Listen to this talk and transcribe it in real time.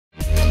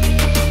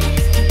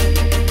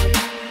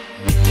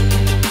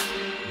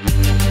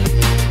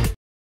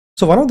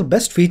So one of the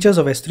best features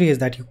of S3 is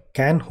that you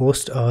can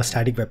host a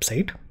static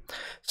website.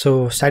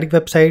 So static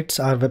websites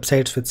are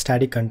websites with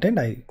static content.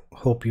 I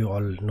hope you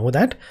all know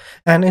that.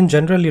 And in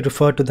general, you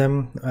refer to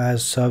them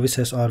as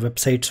services or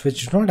websites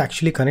which do not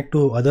actually connect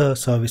to other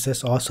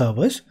services or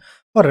servers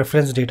or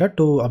reference data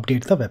to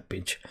update the web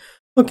page.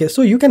 Okay,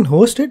 so you can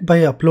host it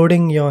by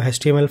uploading your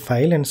HTML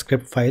file and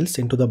script files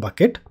into the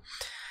bucket.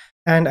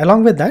 And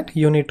along with that,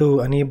 you need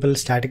to enable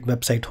static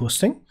website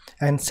hosting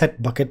and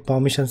set bucket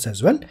permissions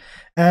as well,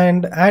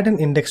 and add an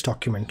index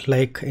document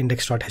like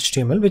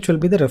index.html, which will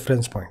be the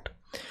reference point.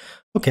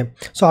 Okay,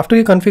 so after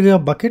you configure a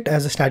bucket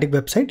as a static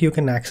website, you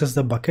can access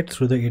the bucket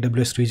through the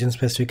AWS region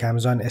specific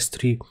Amazon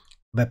S3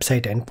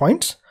 website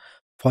endpoints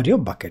for your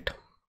bucket.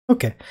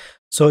 Okay,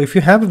 so if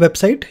you have a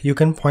website, you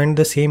can point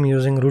the same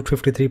using Route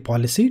 53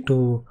 policy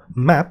to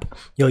map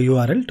your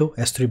URL to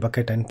S3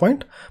 bucket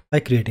endpoint by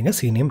creating a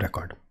CNAME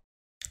record.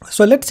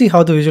 So let's see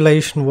how the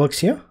visualization works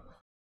here.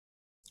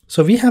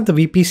 So we have the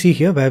VPC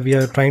here where we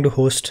are trying to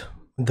host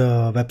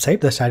the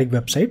website, the static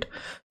website.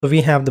 So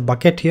we have the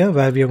bucket here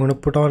where we are going to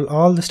put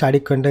all the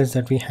static contents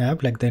that we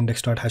have, like the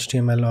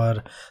index.html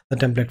or the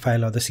template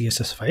file or the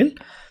CSS file.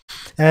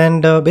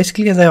 And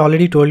basically, as I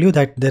already told you,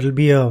 that there will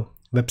be a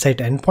website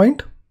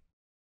endpoint.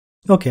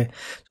 Okay,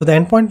 so the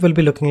endpoint will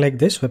be looking like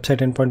this. Website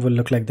endpoint will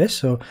look like this.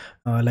 So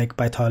like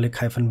Pythoholic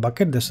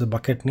 -bucket, this is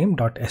bucket name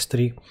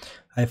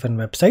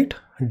 .s3-website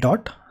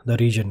dot the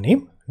region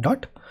name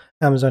dot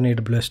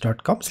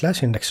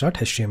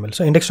amazonaws.com/index.html.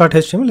 So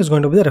index.html is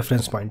going to be the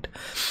reference point.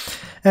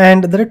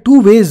 And there are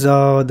two ways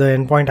the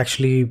endpoint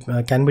actually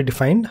can be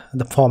defined,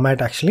 the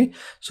format actually.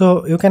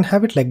 So you can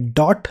have it like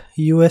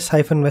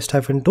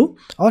 .us-west-2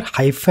 or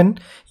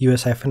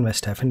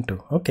 -us-west-2.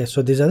 Okay,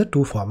 so these are the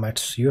two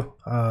formats you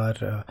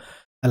are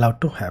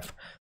allowed to have.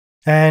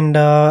 And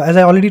as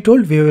I already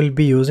told, we will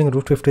be using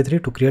Route 53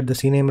 to create the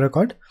CNAME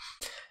record.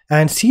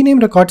 And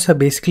CNAME records are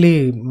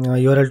basically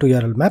URL to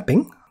URL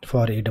mapping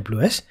for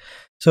AWS.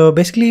 So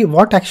basically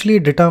what actually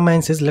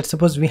determines is, let's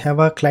suppose we have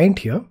a client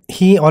here.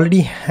 He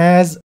already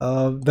has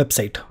a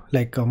website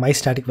like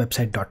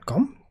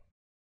mystaticwebsite.com.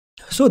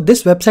 So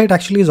this website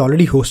actually is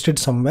already hosted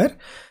somewhere,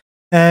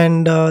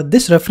 and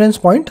this reference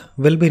point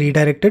will be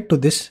redirected to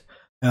this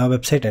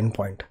website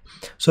endpoint.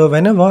 So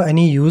whenever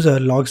any user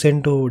logs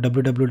into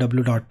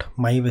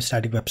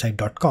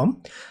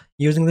www.mystaticwebsite.com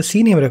using the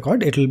CNAME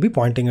record, it will be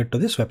pointing it to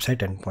this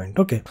website endpoint.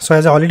 Okay, so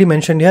as I already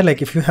mentioned here,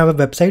 like if you have a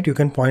website, you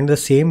can point the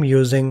same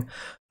using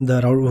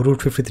the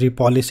Route 53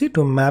 policy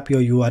to map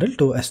your URL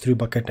to S3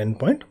 bucket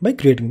endpoint by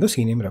creating the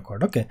CNAME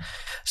record. Okay,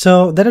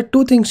 so there are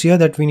two things here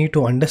that we need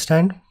to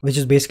understand, which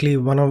is basically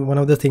one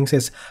of the things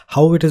is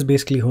how it is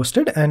basically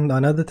hosted, and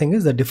another thing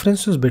is the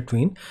differences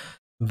between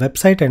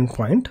website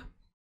endpoint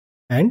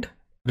and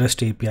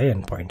REST API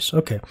endpoints.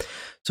 Okay,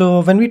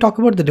 so when we talk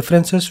about the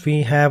differences,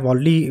 we have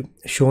already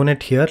shown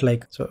it here.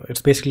 Like, so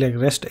it's basically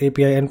like REST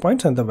API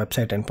endpoints and the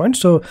website endpoints.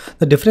 So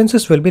the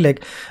differences will be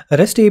like a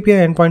REST API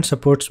endpoint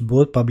supports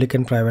both public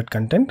and private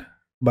content,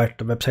 but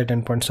website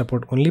endpoints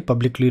support only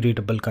publicly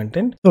readable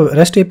content. So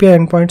REST API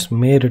endpoints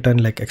may return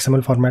like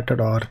XML formatted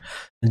or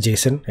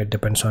JSON. It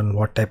depends on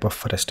what type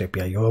of REST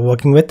API you are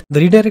working with. The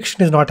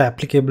redirection is not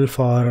applicable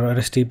for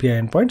REST API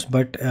endpoints,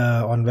 but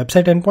on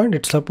website endpoint,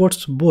 it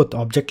supports both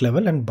object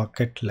level and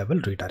bucket level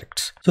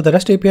redirects. So the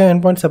REST API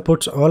endpoint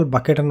supports all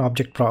bucket and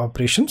object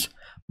operations,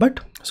 but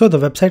so the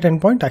website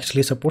endpoint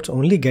actually supports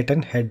only get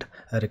and head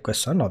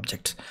requests on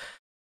objects.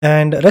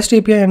 And REST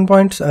API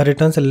endpoints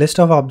returns a list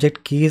of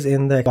object keys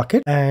in the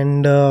bucket,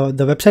 and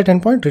the website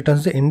endpoint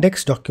returns the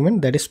index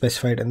document that is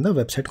specified in the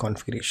website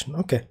configuration.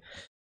 Okay,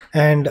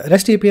 and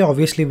REST API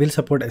obviously will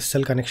support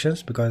SSL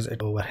connections because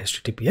it over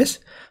HTTPS,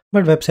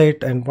 but website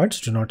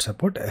endpoints do not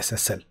support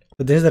SSL.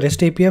 So this is the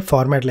REST API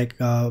format. Like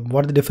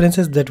what the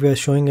differences that we are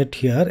showing it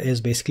here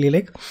is basically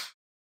like,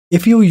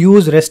 if you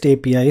use REST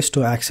APIs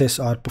to access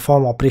or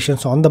perform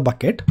operations on the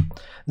bucket,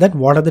 then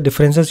what are the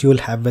differences you will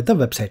have with the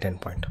website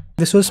endpoint?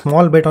 This was a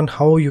small bit on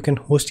how you can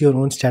host your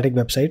own static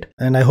website,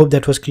 and I hope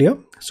that was clear.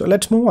 So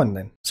let's move on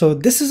then. So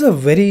this is a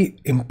very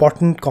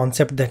important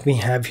concept that we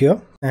have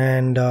here,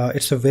 and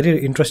it's a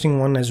very interesting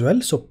one as well.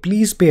 So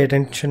please pay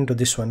attention to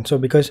this one. So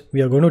because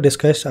we are going to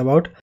discuss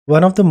about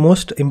one of the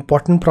most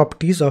important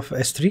properties of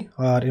S3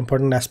 or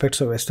important aspects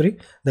of S3,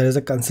 there is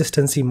a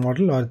consistency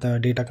model or the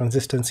data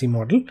consistency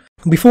model.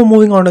 Before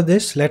moving on to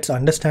this, let's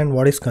understand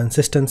what is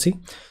consistency.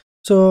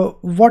 So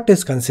what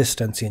is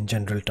consistency in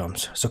general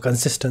terms? So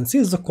consistency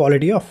is the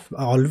quality of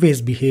always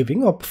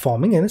behaving or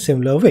performing in a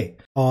similar way,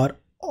 or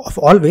of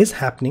always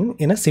happening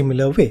in a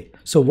similar way.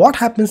 So what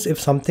happens if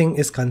something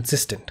is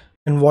consistent,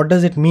 and what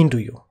does it mean to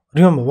you?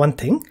 Remember one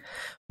thing,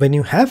 when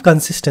you have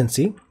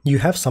consistency, you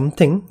have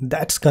something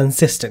that's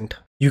consistent.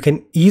 You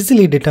can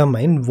easily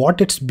determine what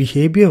its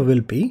behavior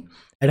will be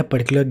at a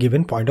particular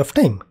given point of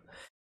time.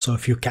 So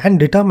if you can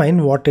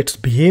determine what its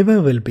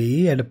behavior will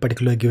be at a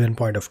particular given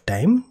point of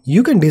time,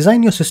 you can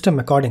design your system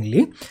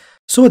accordingly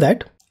so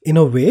that in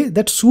a way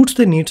that suits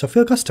the needs of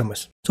your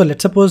customers. So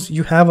let's suppose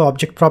you have an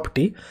object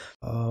property,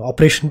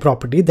 operation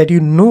property, that you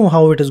know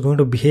how it is going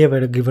to behave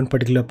at a given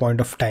particular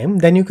point of time.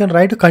 Then you can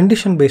write a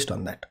condition based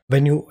on that.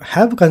 When you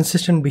have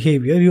consistent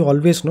behavior, you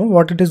always know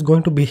what it is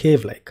going to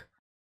behave like.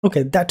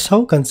 Okay, that's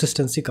how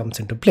consistency comes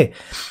into play.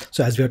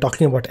 So as we are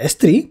talking about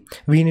S3,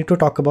 we need to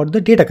talk about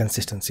the data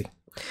consistency.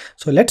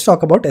 So let's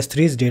talk about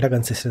S3's data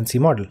consistency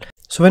model.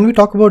 So when we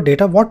talk about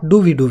data, what do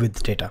we do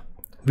with data?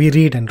 We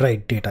read and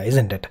write data,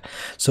 isn't it?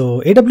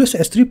 So AWS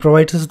S3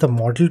 provides us the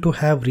model to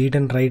have read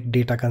and write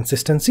data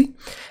consistency,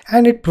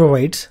 and it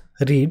provides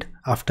read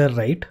after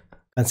write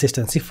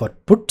consistency for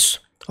puts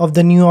of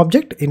the new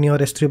object in your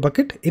S3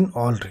 bucket in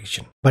all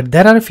region. But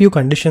there are a few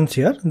conditions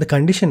here. The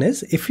condition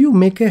is if you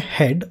make a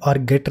head or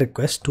get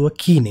request to a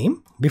key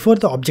name before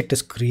the object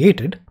is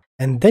created,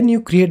 and then you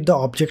create the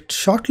object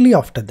shortly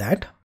after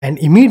that, and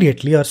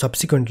immediately or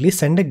subsequently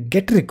send a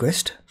get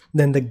request,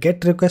 then the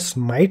get request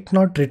might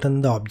not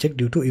return the object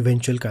due to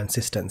eventual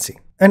consistency.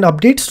 And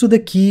updates to the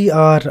key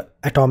are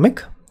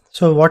atomic.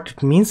 So what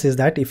it means is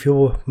that if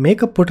you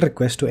make a put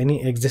request to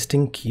any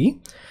existing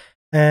key,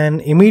 an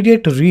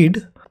immediate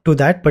read to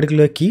that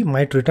particular key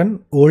might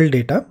return old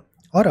data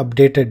or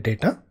updated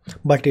data,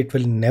 but it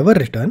will never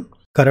return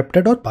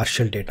corrupted or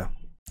partial data.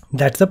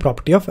 That's the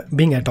property of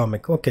being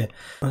atomic. Okay,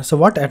 so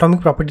what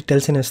atomic property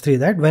tells in S3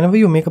 that whenever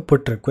you make a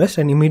put request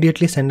and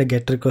immediately send a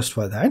get request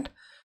for that,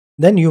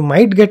 then you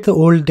might get the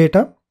old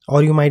data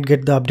or you might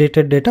get the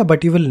updated data,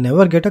 but you will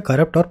never get a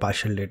corrupt or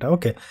partial data.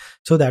 Okay,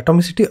 so the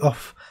atomicity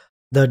of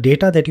the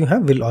data that you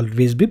have will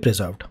always be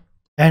preserved.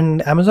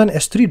 And Amazon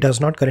S3 does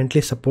not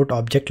currently support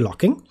object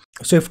locking.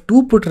 So if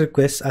two put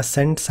requests are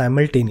sent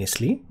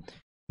simultaneously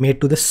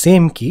made to the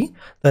same key,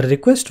 the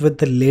request with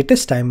the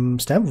latest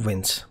timestamp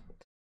wins.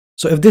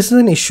 So if this is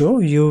an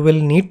issue, you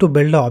will need to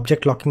build an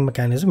object locking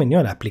mechanism in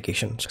your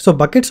applications. So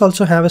buckets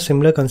also have a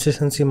similar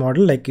consistency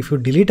model. Like if you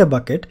delete a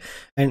bucket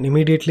and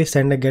immediately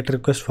send a get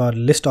request for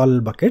list all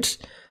buckets,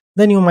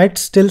 then you might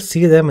still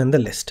see them in the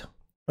list.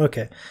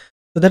 Okay,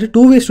 so there are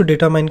two ways to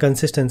determine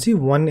consistency.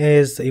 One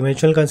is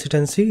eventual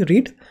consistency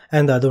read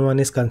and the other one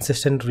is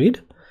consistent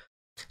read.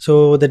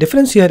 So the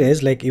difference here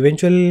is like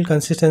eventual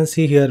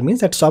consistency here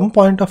means at some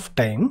point of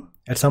time,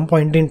 at some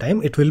point in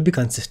time, it will be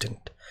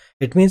consistent.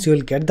 It means you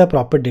will get the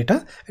proper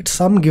data at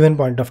some given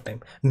point of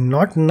time.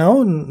 Not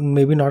now,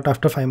 maybe not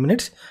after 5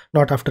 minutes,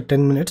 not after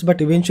 10 minutes,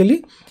 but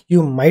eventually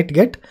you might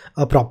get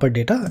a proper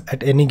data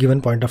at any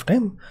given point of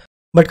time.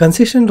 But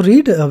consistent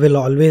read will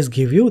always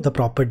give you the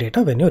proper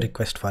data when you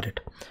request for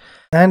it.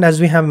 And as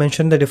we have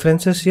mentioned the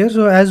differences here,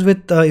 so as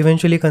with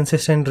eventually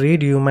consistent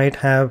read, you might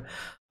have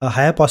a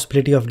higher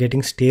possibility of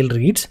getting stale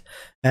reads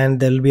and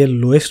there will be a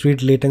lowest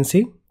read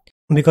latency.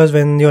 Because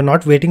when you're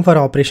not waiting for an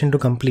operation to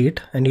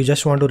complete and you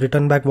just want to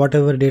return back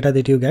whatever data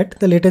that you get,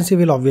 the latency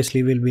will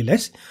obviously be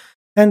less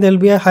and there will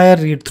be a higher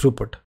read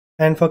throughput.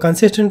 And for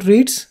consistent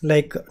reads,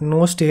 like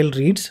no stale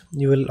reads,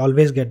 you will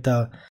always get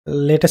the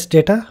latest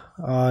data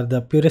or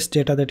the purest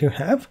data that you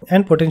have,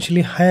 and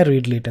potentially higher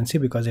read latency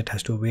because it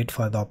has to wait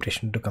for the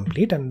operation to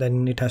complete and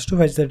then it has to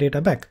fetch the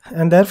data back.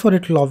 And therefore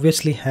it will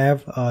obviously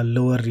have a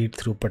lower read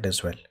throughput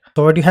as well.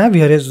 So what you have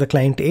here is the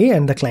client A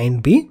and the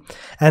client B,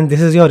 and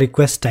this is your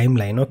request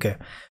timeline. Okay,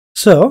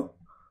 so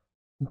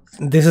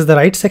this is the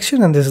write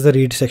section and this is the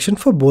read section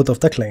for both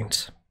of the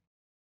clients.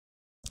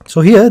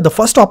 So here the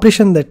first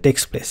operation that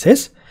takes place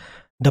is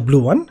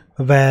W1,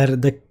 where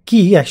the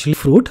key actually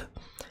fruit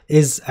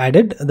is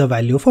added the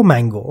value for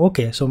mango.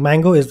 Okay, so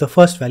mango is the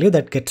first value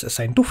that gets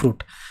assigned to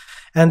fruit,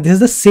 and this is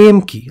the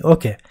same key.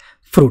 Okay,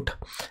 fruit.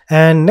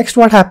 And next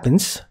what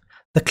happens?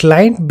 The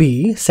client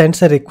B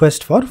sends a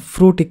request for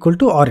fruit equal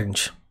to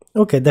orange.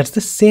 Okay, that's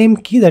the same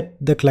key that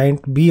the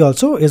client B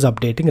also is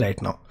updating right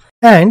now.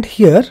 And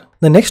here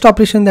the next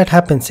operation that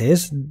happens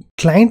is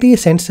client A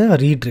sends a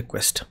read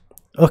request.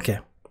 Okay,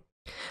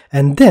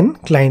 and then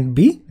client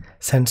B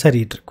sends a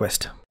read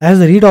request. As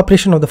the read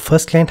operation of the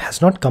first client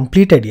has not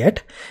completed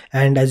yet,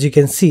 and as you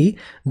can see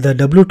the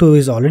W2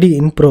 is already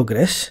in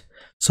progress.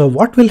 So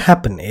what will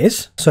happen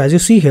is, so as you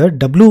see here,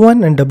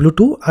 W1 and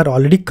W2 are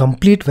already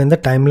complete when the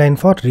timeline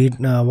for read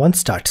 1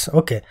 starts.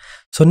 Okay,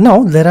 so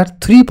now there are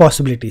three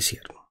possibilities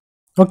here.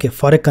 Okay,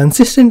 for a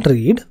consistent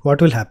read,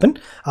 what will happen?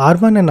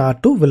 R1 and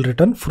R2 will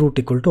return fruit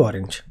equal to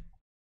orange.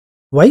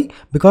 Why?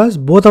 Because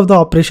both of the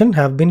operation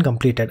have been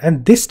completed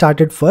and this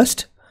started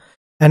first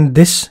and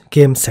this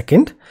came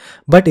second,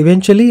 but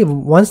eventually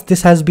once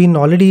this has been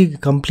already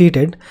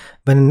completed,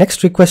 when the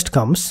next request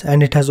comes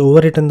and it has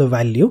overwritten the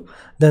value,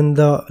 then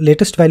the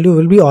latest value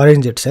will be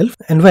orange itself.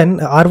 And when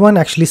R1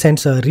 actually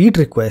sends a read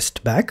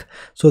request back,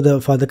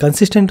 so for the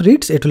consistent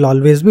reads it will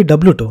always be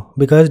W2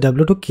 because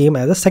W2 came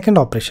as a second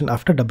operation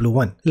after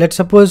W1. Let's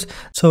suppose,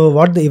 so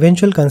what the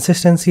eventual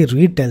consistency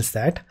read tells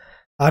that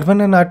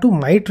R1 and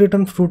R2 might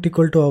return fruit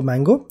equal to a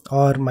mango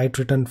or might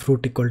return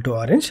fruit equal to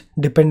orange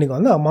depending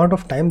on the amount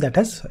of time that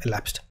has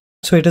elapsed.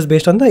 So it is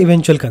based on the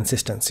eventual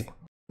consistency.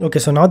 Okay,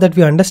 so now that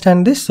we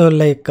understand this, so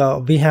like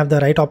we have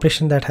the write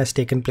operation that has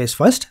taken place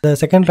first. The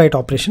second write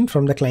operation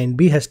from the client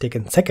B has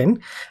taken second.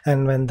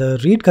 And when the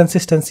read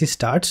consistency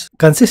starts,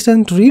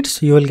 consistent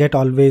reads, you will get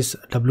always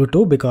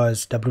W2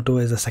 because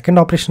W2 is the second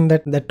operation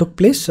that took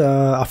place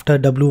after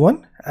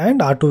W1.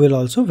 And R2 will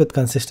also with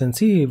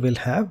consistency will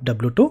have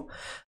W2.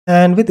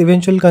 And with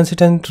eventual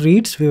consistent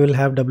reads, we will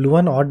have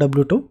W1 or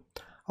W2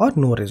 or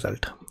no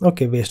result.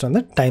 Okay, based on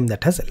the time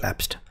that has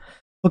elapsed.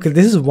 Okay,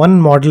 this is one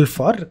model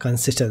for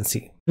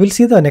consistency. We'll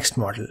see the next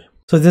model.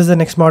 So this is the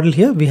next model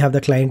here. We have the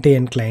client A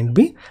and client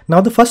B.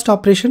 Now the first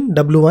operation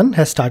W1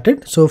 has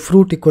started. So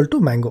fruit equal to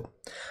mango.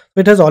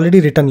 It has already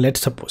written,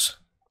 let's suppose.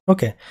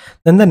 Okay.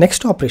 Then the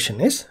next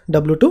operation is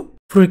W2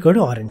 fruit equal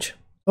to orange.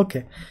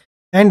 Okay.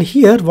 And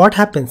here what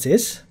happens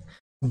is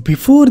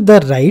before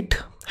the write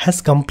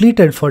has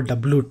completed for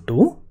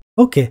W2,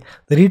 okay,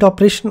 the read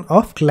operation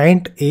of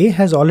client A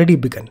has already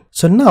begun.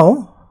 So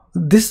now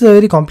this is a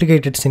very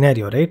complicated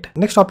scenario, right?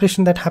 Next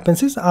operation that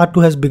happens is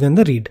R2 has begun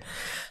the read.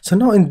 So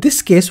now in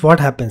this case, what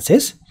happens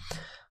is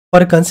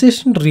for a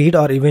consistent read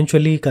or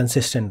eventually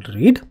consistent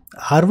read,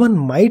 R1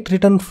 might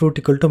return fruit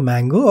equal to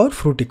mango or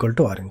fruit equal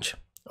to orange.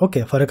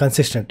 Okay, for a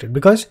consistent read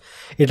because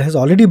it has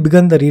already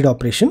begun the read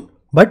operation,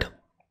 but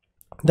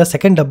the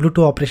second W2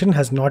 operation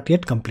has not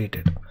yet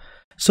completed.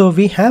 So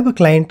we have a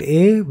client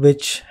A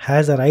which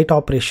has a write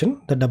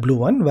operation, the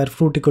W1, where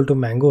fruit equal to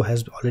mango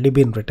has already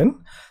been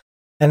written.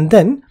 And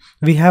then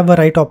we have a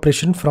write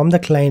operation from the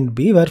client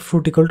B where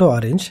fruit equal to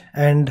orange.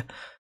 And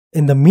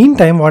in the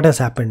meantime, what has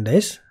happened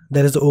is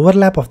there is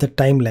overlap of the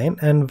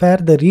timeline and where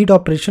the read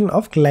operation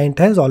of client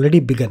has already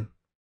begun.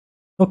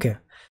 Okay.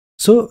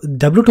 So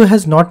W2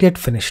 has not yet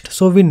finished.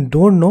 So we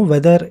don't know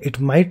whether it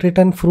might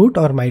return fruit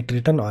or might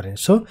return orange.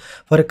 So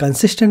for a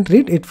consistent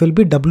read, it will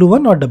be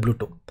W1 or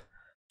W2.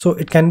 So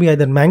it can be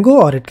either mango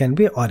or it can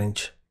be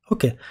orange.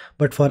 Okay,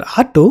 but for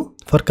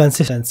R2, for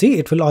consistency,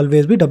 it will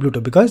always be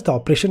W2 because the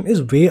operation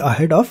is way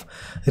ahead of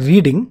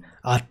reading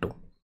R2.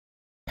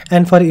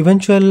 And for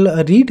eventual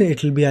read,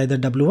 it will be either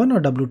W1 or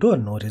W2 or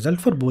no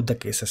result for both the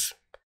cases.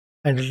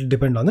 And it will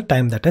depend on the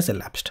time that has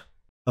elapsed.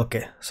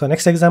 Okay, so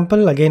next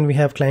example, again we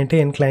have client A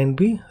and client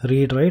B,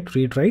 read, write,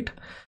 read, write.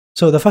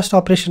 So the first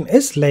operation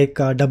is like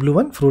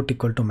W1 fruit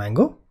equal to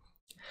mango.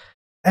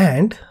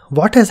 And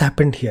what has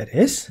happened here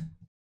is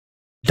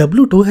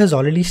W2 has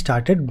already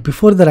started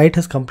before the write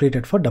has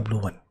completed for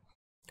W1.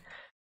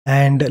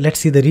 And let's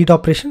see the read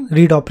operation.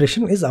 Read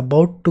operation is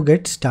about to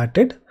get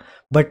started,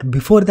 but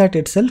before that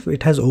itself,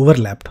 it has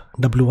overlapped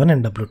W1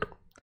 and W2.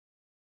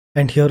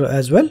 And here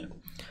as well,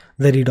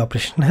 the read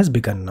operation has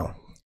begun now.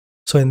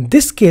 So in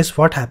this case,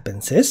 what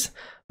happens is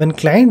when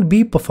client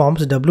B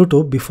performs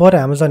W2 before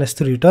Amazon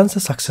S3 returns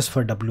a success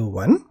for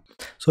W1.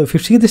 So if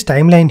you see this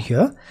timeline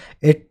here,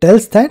 it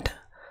tells that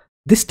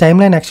this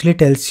timeline actually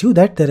tells you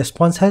that the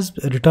response has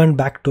returned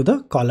back to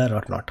the caller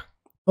or not.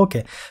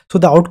 Okay, so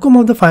the outcome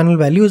of the final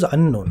value is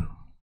unknown.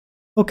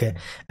 Okay,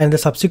 and the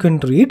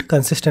subsequent read,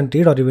 consistent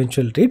read or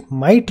eventual read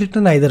might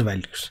return either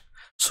values.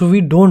 So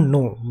we don't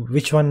know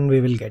which one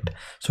we will get.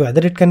 So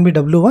either it can be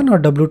W1 or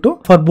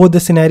W2 for both the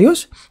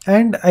scenarios,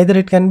 and either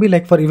it can be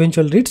like for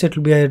eventual reads, it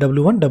will be either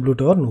W1,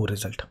 W2 or no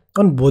result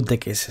on both the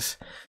cases.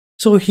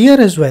 So here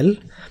as well,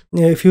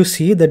 if you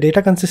see the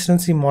data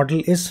consistency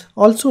model is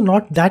also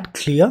not that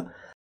clear.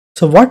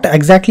 So what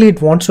exactly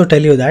it wants to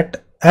tell you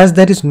that as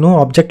there is no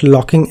object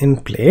locking in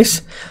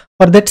place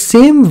for that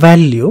same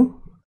value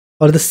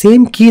or the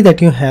same key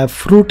that you have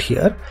fruit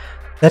here,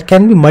 there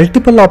can be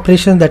multiple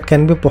operations that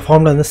can be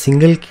performed on a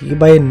single key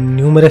by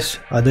numerous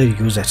other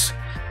users.